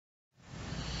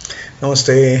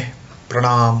Namaste,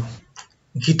 Pranam,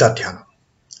 Gita Dhyana.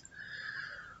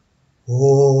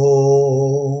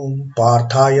 Om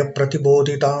Parthaya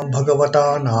Pratibodhitam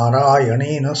Bhagavata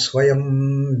Narayanena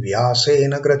Swayam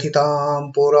Vyasena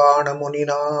Gratitam Purana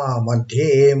Munina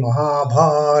Madhye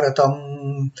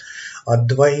Mahabharatam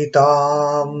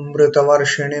Advaitam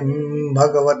Ritavarshinim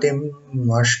Bhagavatim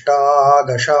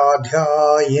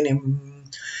Ashtadashadhyayinim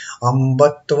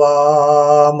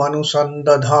Ambattva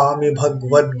manusandadhami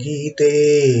Bhagavad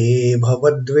Gite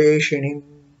Bhavadveshinim.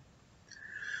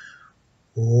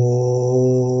 O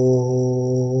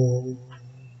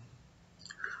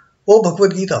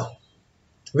Bhagavad Gita,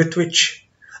 with which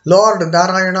Lord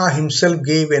Narayana himself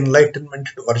gave enlightenment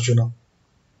to Arjuna,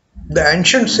 the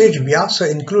ancient sage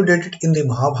Vyasa included it in the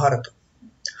Mahabharata.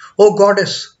 O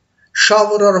Goddess,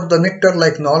 showerer of the nectar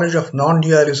like knowledge of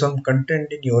non-dualism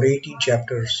contained in your 18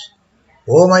 chapters.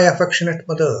 O my affectionate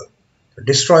mother, the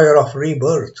destroyer of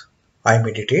rebirth, I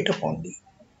meditate upon thee.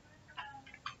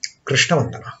 Krishna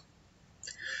Vandana.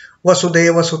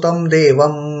 Vasudeva Sutam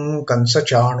Devam Kansa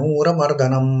Chanura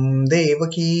Mardanam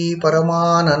Devaki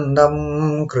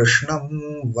Paramanandam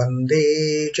Krishnam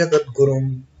Vande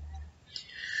Jagadgurum.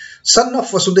 Son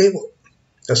of Vasudeva,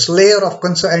 the slayer of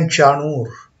Kansa and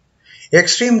Chanur,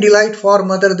 extreme delight for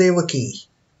Mother Devaki,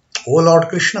 O Lord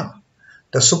Krishna,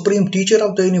 the supreme teacher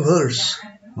of the universe,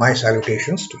 my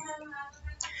salutations to you.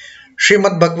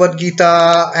 Srimad Bhagavad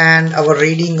Gita and our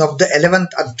reading of the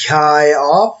 11th Adhyaya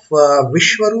of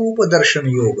Vishwarupa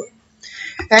Darshana Yoga.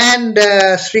 And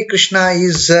Sri Krishna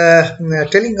is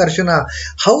telling Arjuna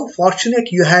how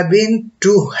fortunate you have been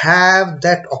to have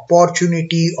that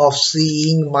opportunity of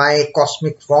seeing my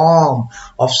cosmic form,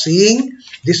 of seeing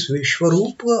this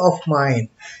Vishwarupa of mine,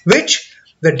 which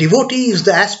the devotees,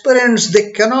 the aspirants,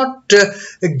 they cannot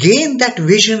gain that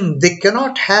vision, they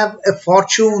cannot have a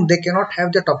fortune, they cannot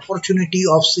have that opportunity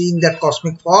of seeing that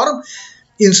cosmic form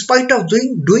in spite of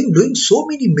doing so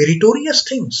many meritorious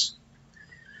things.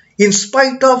 In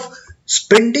spite of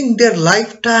spending their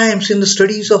lifetimes in the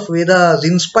studies of Vedas,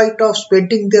 in spite of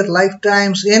spending their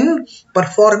lifetimes in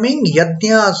performing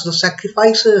yajnas, the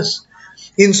sacrifices,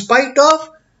 in spite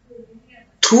of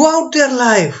throughout their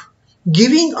life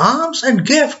giving alms and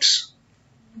gifts,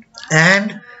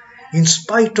 and in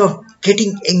spite of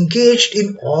getting engaged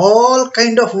in all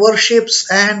kind of worships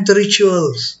and the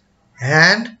rituals,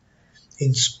 and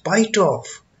in spite of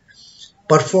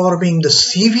performing the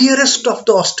severest of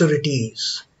the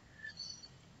austerities,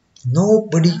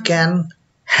 nobody can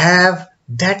have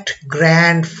that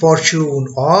grand fortune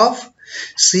of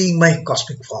seeing my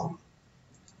cosmic form.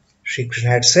 Shri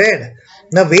Krishna had said,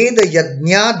 Na veda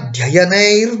yajna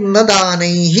dhayanair na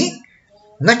danaihi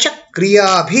na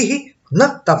chakriyabhihi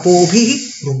na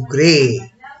tapobhihi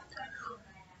rugre.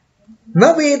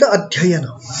 Na veda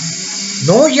adhyayana,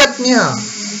 no yajna,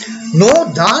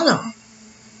 no dana,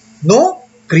 no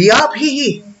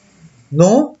kriyabhihi,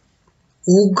 no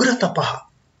ugra tapaha.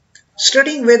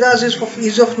 Studying Vedas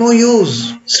is of no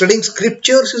use. Studying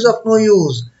scriptures is of no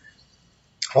use.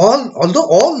 Although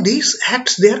all these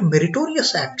acts, they are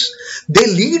meritorious acts. They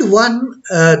lead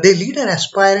an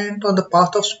aspirant on the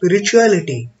path of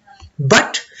spirituality.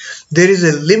 But there is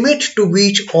a limit to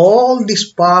which all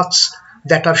these paths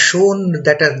that are shown,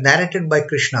 that are narrated by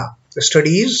Krishna, the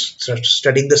studies,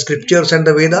 studying the scriptures and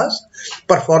the Vedas,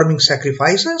 performing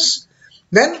sacrifices,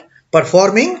 then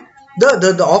performing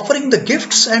the offering the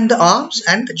gifts and the alms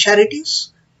and the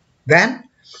charities, then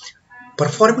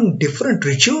performing different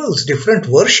rituals, different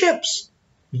worships,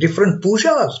 different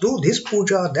pujas, do this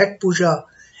puja, that puja,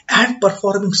 and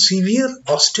performing severe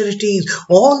austerities.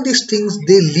 All these things,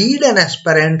 they lead an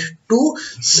aspirant to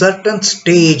certain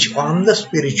stage on the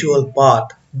spiritual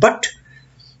path, but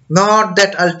not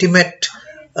that ultimate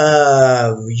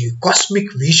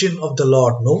cosmic vision of the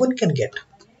Lord. No one can get.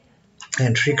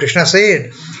 And Sri Krishna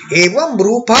said, Evam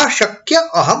rūpa shakya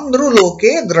aham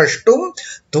nruloke dṛṣṭvā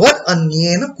tvad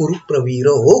anyena kuru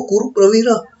pravira. O kuru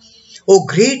pravira, O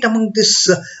great among this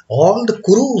all the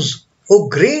kurus, O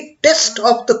greatest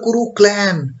of the Kuru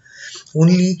clan,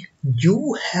 only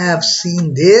you have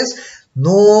seen this.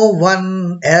 No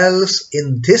one else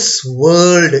in this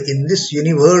world, in this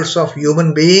universe of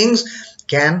human beings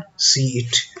can see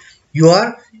it. You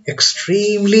are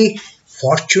extremely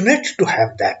fortunate to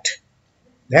have that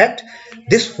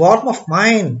this form of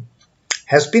mine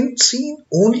has been seen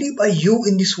only by you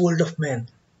in this world of men.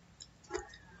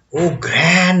 O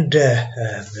grand the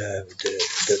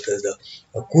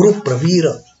Kuru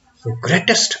Pravira, the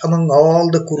greatest among all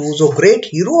the Kurus, O great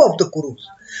hero of the Kurus,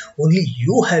 only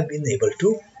you have been able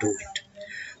to do it.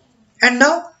 And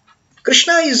now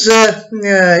Krishna is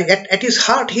at his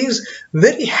heart, he is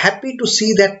very happy to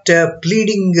see that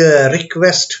pleading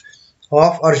request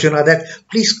of Arjuna that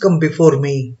please come before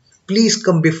me. Please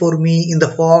come before me in the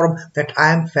form that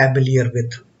I am familiar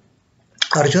with.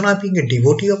 Arjuna being a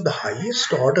devotee of the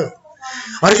highest order,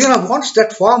 Arjuna wants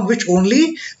that form which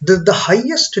only the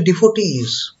highest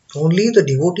devotees, only the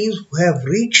devotees who have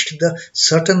reached the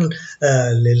certain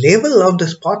level of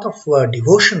this path of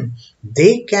devotion,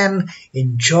 they can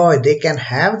enjoy, they can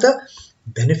have the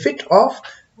benefit of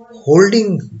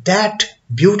holding that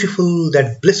beautiful,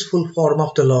 that blissful form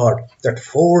of the Lord, that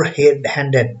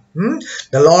four-handed, the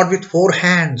Lord with four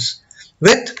hands,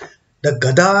 with the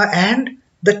gada and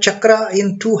the chakra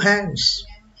in two hands.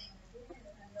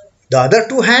 The other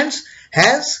two hands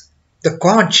has the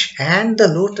conch and the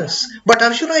lotus. But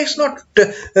Arjuna is not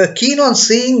keen on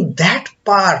seeing that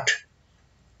part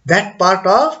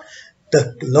of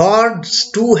the Lord's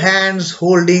two hands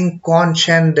holding conch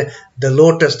and the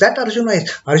lotus. That Arjuna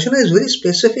is very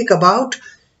specific about.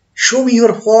 Show me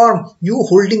your form, you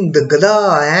holding the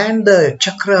gada and the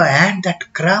chakra and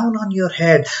that crown on your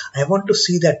head. I want to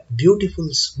see that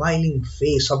beautiful smiling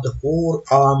face of the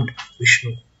four-armed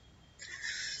Vishnu.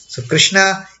 So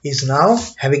Krishna is now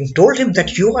having told him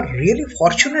that you are really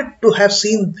fortunate to have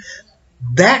seen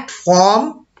that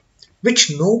form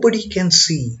which nobody can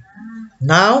see.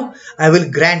 Now I will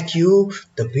grant you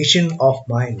the vision of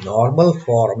my normal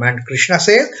form. And Krishna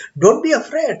says, don't be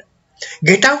afraid.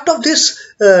 Get out of this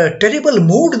terrible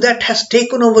mood that has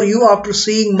taken over you after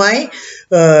seeing my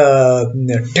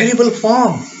terrible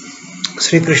form.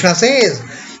 Sri Krishna says,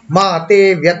 Ma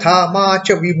te vyathā ma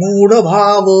cha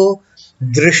vimūḍhabhāvo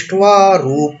dṛṣṭvā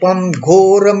rūpaṃ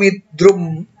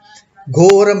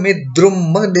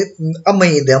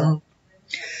ghoramīdṛṅmamedam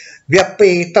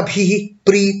vyapetabhīḥ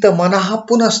prītamanāḥ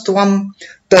punastvaṃ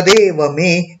tadeva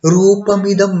me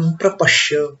rūpamidaṃ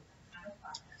prapaśya.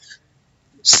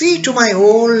 See to my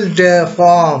old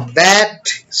form that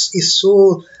is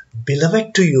so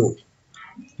beloved to you.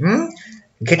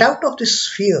 Get out of this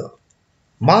fear.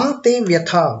 Ma te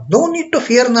vyathā. No need to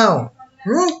fear now.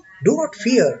 Do not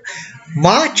fear.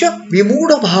 Macha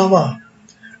vimūḍhabhāvo.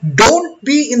 Don't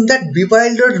be in that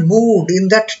bewildered mood, in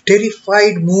that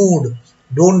terrified mood.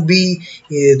 Don't be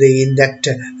in that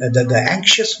the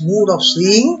anxious mood of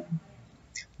seeing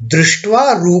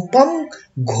dṛṣṭvā rūpaṃ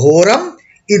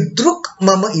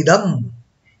ghoramīdṛṅmamedam.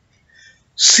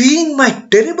 Seeing my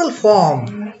terrible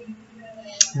form.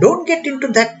 Don't get into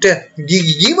that.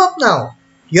 Give up now.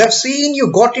 You have seen,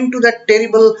 you got into that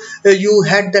terrible, you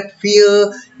had that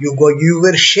fear, you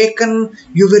were shaken,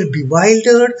 you were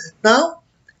bewildered. Now,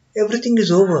 everything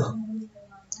is over.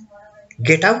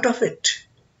 Get out of it.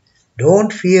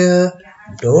 Don't fear.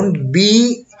 Don't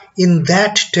be in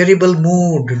that terrible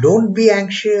mood. Don't be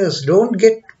anxious. Don't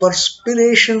get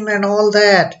perspiration and all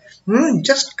that.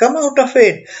 Just come out of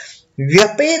it.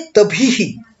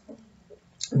 Vyapetabhīḥ.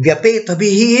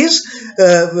 Vyapetabhīḥ is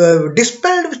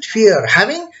dispelled with fear,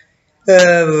 having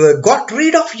got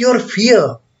rid of your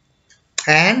fear,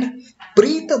 and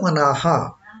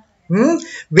prītamanāḥ,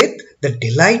 with the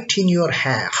delight in your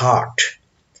heart,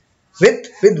 with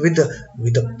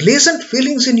the pleasant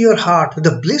feelings in your heart, with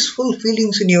the blissful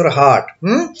feelings in your heart.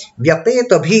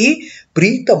 Vyapetabhīḥ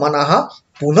prītamanāḥ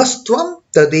punastvaṃ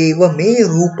tadeva me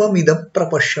rūpamidaṃ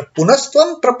prapaśya.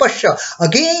 Punastvaṃ prapaśya.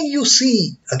 Again you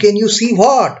see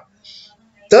what?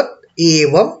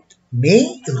 Tadeva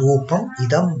me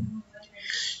rūpamidam.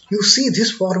 You see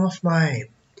this form of mine,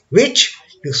 which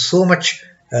you so much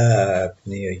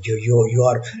you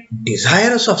are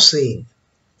desirous of seeing,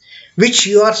 which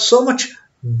you are so much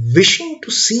wishing to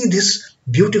see, this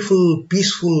beautiful,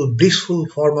 peaceful, blissful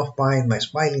form of mine, my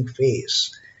smiling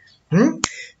face.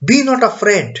 Be not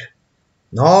afraid,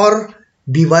 nor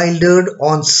bewildered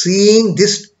on seeing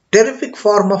this terrific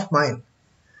form of mine.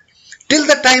 Till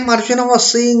the time Arjuna was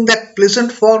seeing that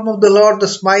pleasant form of the Lord, the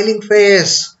smiling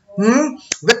face,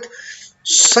 with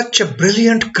such a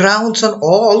brilliant crowns, and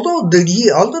although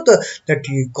that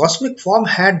cosmic form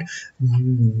had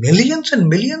millions and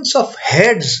millions of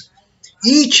heads,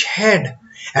 each head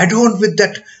adorned with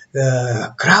that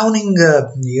crowning,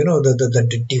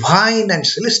 the divine and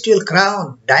celestial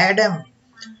crown, diadem,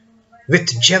 with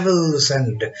jewels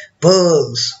and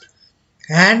pearls,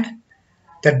 and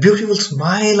that beautiful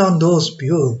smile on those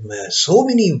so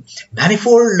many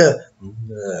manifold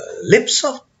lips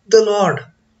of the Lord,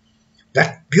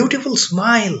 that beautiful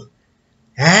smile,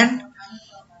 and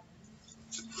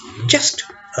just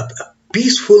a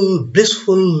peaceful,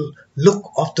 blissful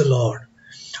look of the Lord.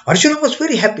 Arjuna was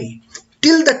very happy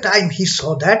till the time he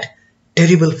saw that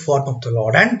terrible form of the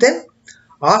Lord. And then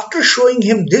after showing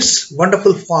him this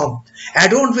wonderful form,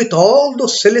 adorned with all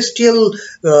those celestial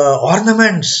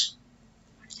ornaments,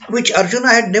 which Arjuna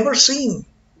had never seen,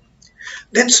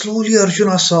 then slowly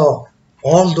Arjuna saw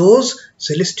all those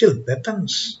celestial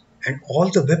weapons, and all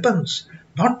the weapons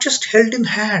not just held in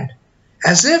hand,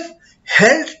 as if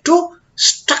held to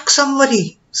struck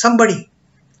somebody.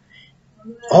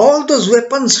 All those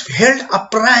weapons held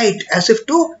upright as if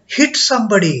to hit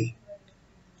somebody.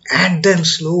 And then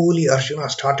slowly Arjuna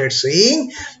started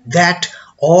saying that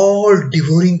all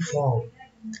devouring form,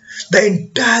 the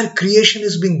entire creation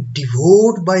is being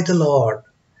devoured by the Lord.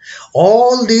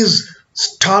 All these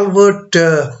stalwart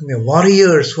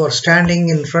warriors who are standing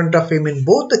in front of him in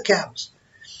both the camps,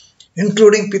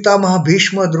 including prītamanāḥ,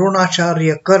 Bhishma,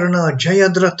 Dronacharya, Karna,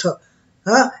 Jayadratha,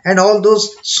 and all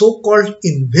those so-called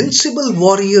invincible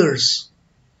warriors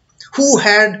who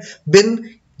had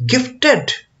been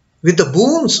gifted with the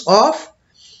boons of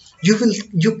you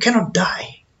cannot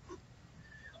die.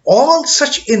 All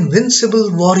such invincible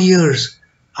warriors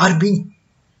are being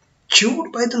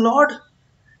chewed by the Lord,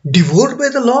 devoured by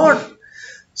the Lord.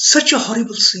 Such a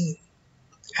horrible scene.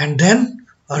 And then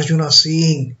Arjuna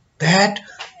seeing that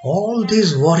all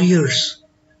these warriors,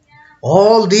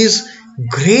 all these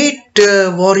great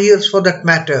warriors for that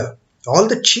matter, all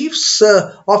the chiefs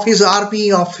of his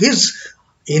army, of his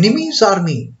enemy's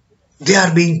army, they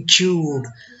are being chewed.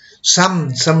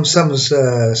 Some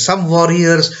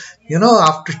warriors,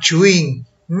 after chewing,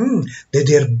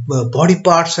 their body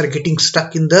parts are getting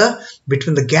stuck in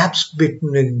between the gaps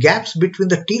between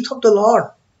the teeth of the Lord.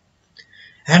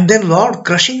 And then Lord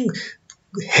crushing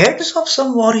heads of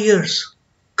some warriors,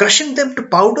 crushing them to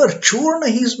powder, churna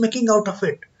he is making out of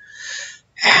it.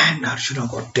 And Arjuna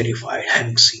got terrified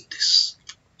having seen this.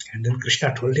 And then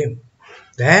Krishna told him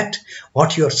that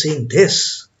what you are seeing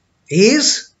this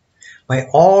is my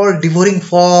all-devouring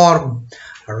form.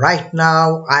 Right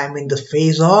now I am in the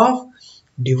phase of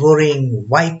devouring,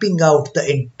 wiping out the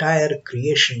entire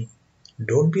creation.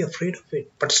 Don't be afraid of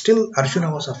it. But still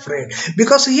Arjuna was afraid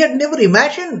because he had never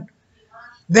imagined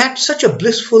that such a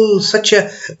blissful, such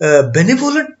a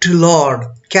benevolent Lord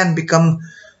can become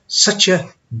such a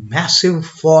massive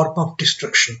form of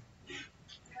destruction.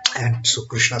 And so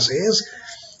Krishna says,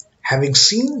 having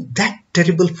seen that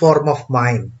terrible form of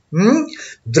mine,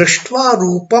 dṛṣṭvā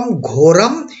rūpaṃ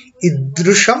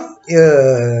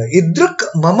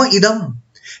ghoramīdṛṅmamedam,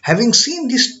 having seen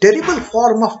this terrible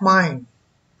form of mine,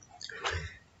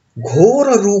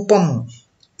 rūpaṃ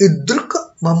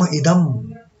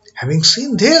idṛṅmamedam, having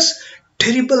seen this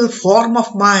terrible form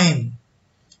of mine,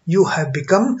 you have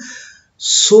become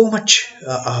so much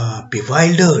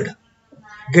bewildered.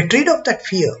 Get rid of that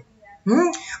fear.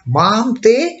 Mam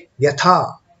te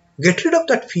vyathā. Get rid of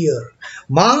that fear.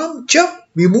 Mam cha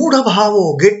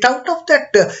vimūḍhabhāvo. Get out of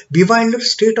that bewildered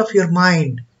state of your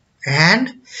mind.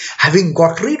 And having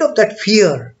got rid of that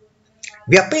fear,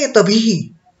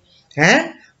 vyapetabhīḥ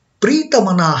and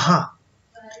prītamanāḥ,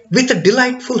 with a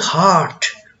delightful heart.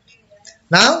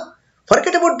 Now,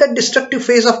 forget about that destructive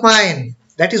phase of mine.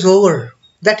 That is over.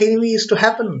 That enemy is to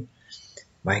happen.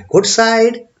 My good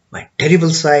side, my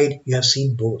terrible side, you have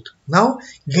seen both. Now,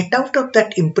 get out of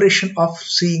that impression of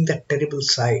seeing that terrible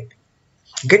side.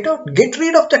 Get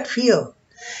rid of that fear.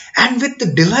 And with the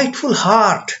delightful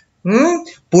heart,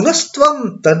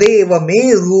 punastvaṃ tadeva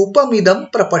me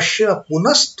rūpamidaṃ prapaśya.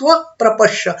 Punastvaṃ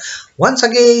prapaśya. Once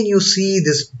again you see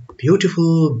this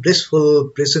beautiful, blissful,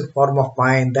 present form of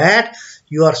mind that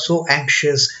you are so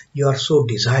anxious, you are so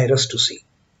desirous to see.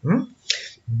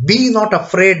 Be not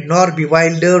afraid nor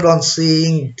bewildered on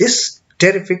seeing this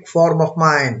terrific form of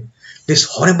mine, this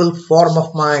horrible form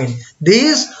of mine,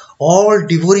 this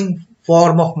all-devouring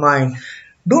form of mine.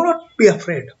 Do not be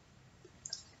afraid.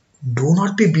 Do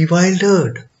not be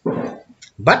bewildered.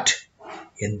 But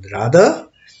rather,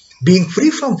 being free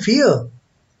from fear,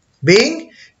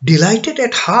 being delighted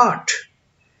at heart,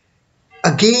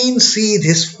 again see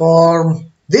this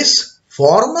form, this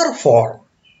former form,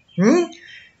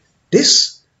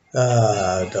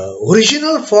 the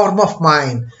original form of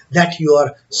mine that you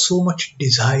are so much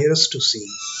desirous to see,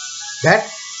 that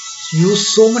you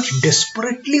so much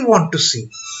desperately want to see.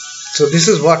 So this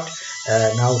is what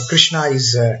now Krishna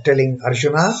is telling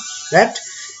Arjuna, that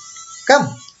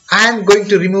come, I am going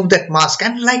to remove that mask.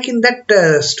 And like in that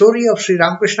story of Sri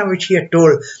Ramakrishna which he had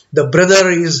told, the brother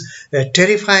is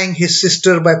terrifying his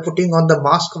sister by putting on the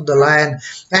mask of the lion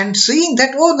and seeing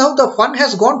that, oh, now the fun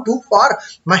has gone too far.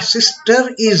 My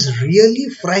sister is really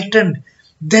frightened.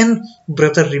 Then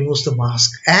brother removes the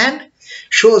mask and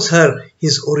shows her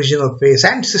his original face.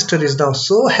 And sister is now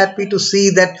so happy to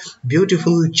see that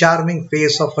beautiful, charming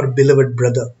face of her beloved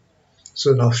brother.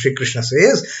 So now Sri Krishna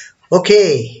says,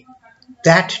 okay,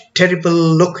 that terrible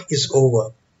look is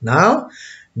over. Now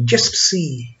just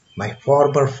see my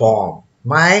former form,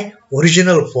 my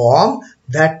original form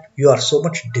that you are so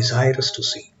much desirous to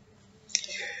see.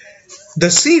 The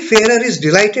seafarer is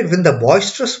delighted when the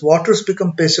boisterous waters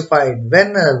become pacified.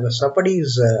 When somebody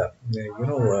is,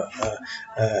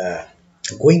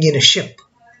 going in a ship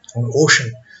on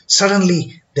ocean,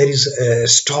 suddenly there is a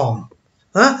storm.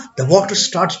 The water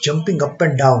starts jumping up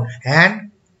and down,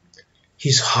 and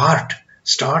his heart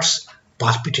starts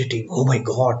palpitating. Oh my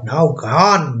God! Now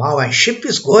gone. Now my ship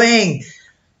is going.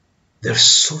 There's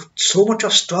so much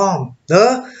of storm.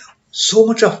 So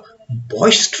much of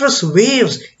boisterous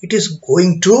waves. It is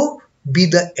going to be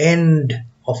the end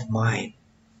of mine.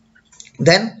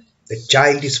 Then the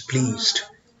child is pleased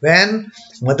when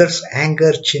mother's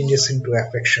anger changes into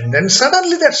affection. Then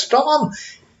suddenly that storm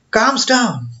calms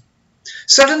down.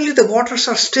 Suddenly the waters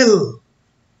are still,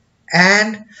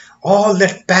 and all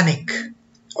that panic,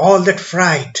 all that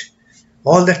fright,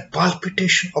 all that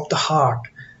palpitation of the heart,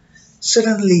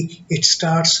 suddenly it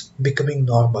starts becoming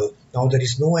normal. Now there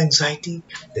is no anxiety,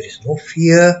 there is no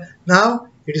fear. Now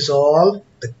it is all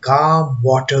the calm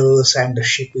waters, and the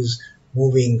ship is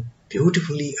moving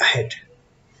beautifully ahead.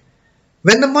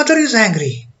 When the mother is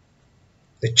angry,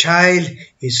 the child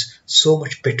is so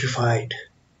much petrified.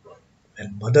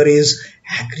 When mother is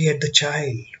angry at the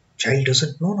child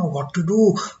doesn't know now what to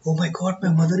do. Oh my God, my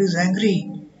mother is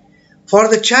angry. For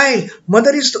the child,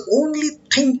 mother is the only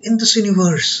thing in this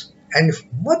universe. And if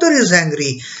mother is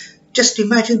angry, just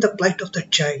imagine the plight of that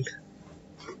child.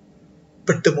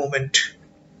 But the moment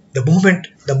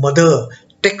the mother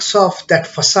takes off that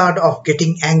facade of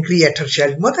getting angry at her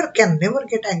child, mother can never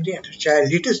get angry at her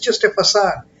child. It is just a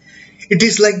facade. It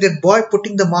is like that boy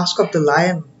putting the mask of the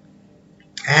lion.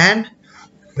 And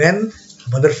when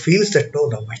mother feels that, no,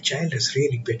 my child is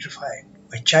really petrified,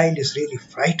 my child is really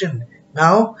frightened,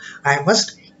 now I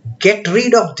must get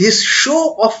rid of this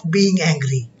show of being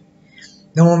angry.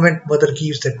 The moment mother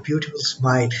gives that beautiful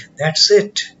smile, that's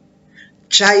it.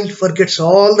 Child forgets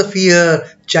all the fear,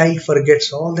 child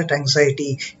forgets all that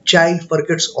anxiety, child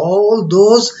forgets all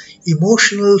those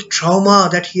emotional trauma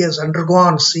that he has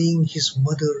undergone seeing his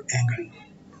mother angry.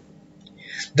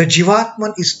 The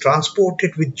Jivatman is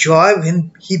transported with joy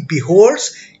when he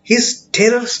beholds his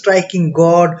terror-striking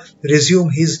God resume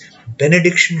his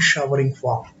benediction showering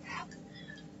form.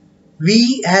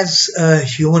 We as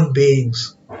human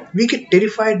beings, we get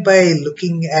terrified by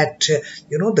looking at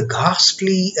the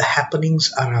ghastly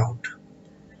happenings around.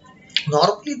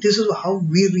 Normally this is how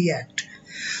we react.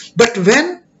 But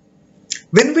when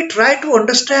we try to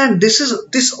understand the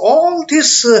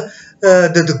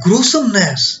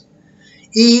gruesomeness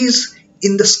is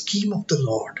in the scheme of the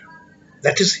Lord.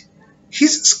 That is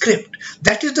His script.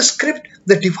 That is the script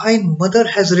the Divine Mother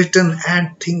has written,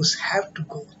 and things have to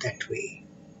go that way.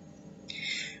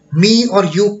 Me or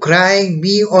you crying,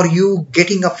 me or you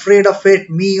getting afraid of it,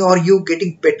 me or you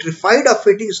getting petrified of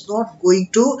it is not going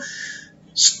to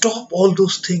stop all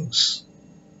those things.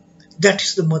 That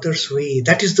is the Mother's way.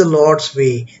 That is the Lord's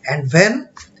way. And when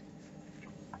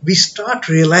we start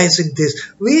realizing this,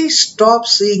 we stop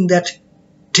seeing that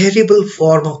terrible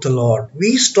form of the Lord.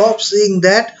 We stop seeing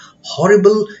that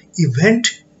horrible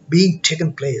event being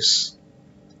taken place.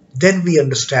 Then we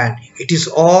understand it is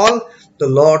all the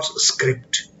Lord's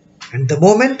script. And the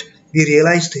moment we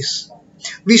realize this,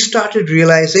 we started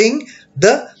realizing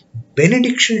the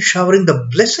benediction showering, the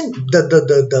blessing,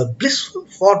 the blissful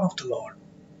form of the Lord.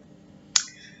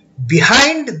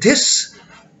 Behind this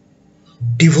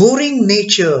devouring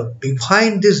nature,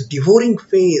 behind this devouring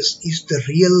face is the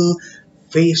real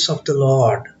face of the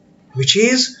Lord, which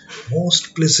is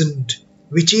most pleasant,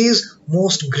 which is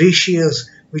most gracious,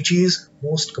 which is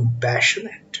most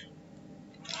compassionate.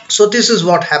 So this is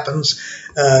what happens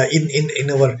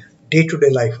in our day-to-day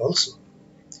life also.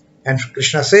 And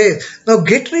Krishna says, now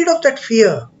get rid of that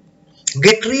fear,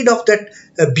 get rid of that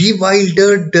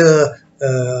bewildered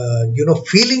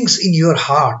feelings in your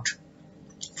heart,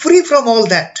 free from all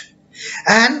that,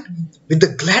 and with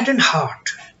the gladdened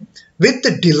heart, with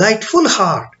the delightful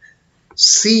heart,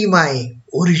 see my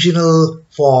original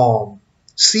form,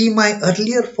 see my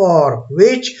earlier form,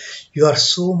 which you are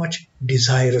so much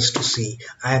desirous to see.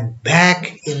 I am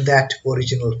back in that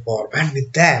original form. And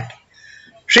with that,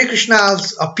 Sri Krishna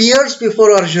appears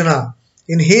before Arjuna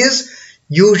in his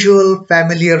usual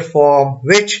familiar form,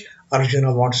 which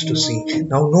Arjuna wants to see.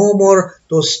 Now no more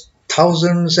those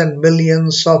thousands and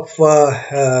millions of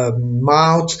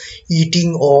mouths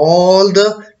eating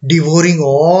devouring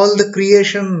all the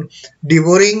creation,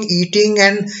 devouring, eating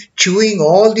and chewing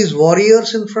all these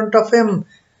warriors in front of him.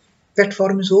 that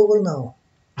form is over now.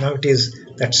 Now it is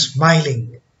that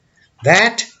smiling,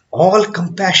 that all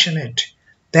compassionate,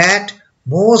 that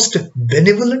most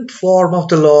benevolent form of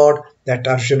the Lord that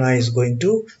Arjuna is going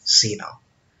to see now.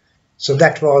 So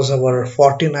that was our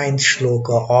 49th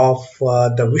shloka of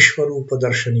the Vishwarupa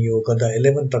Darshan Yoga, the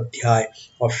 11th adhyay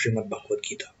of Srimad Bhagavad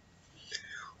Gita.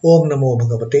 Om Namo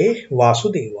Bhagavate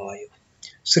Vasudevaya.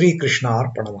 Sri Krishna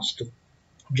Arpanamastu.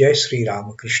 Jai Sri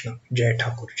Ramakrishna. Jai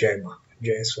Thakur. Jai Ma.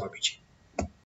 Jai Swamiji.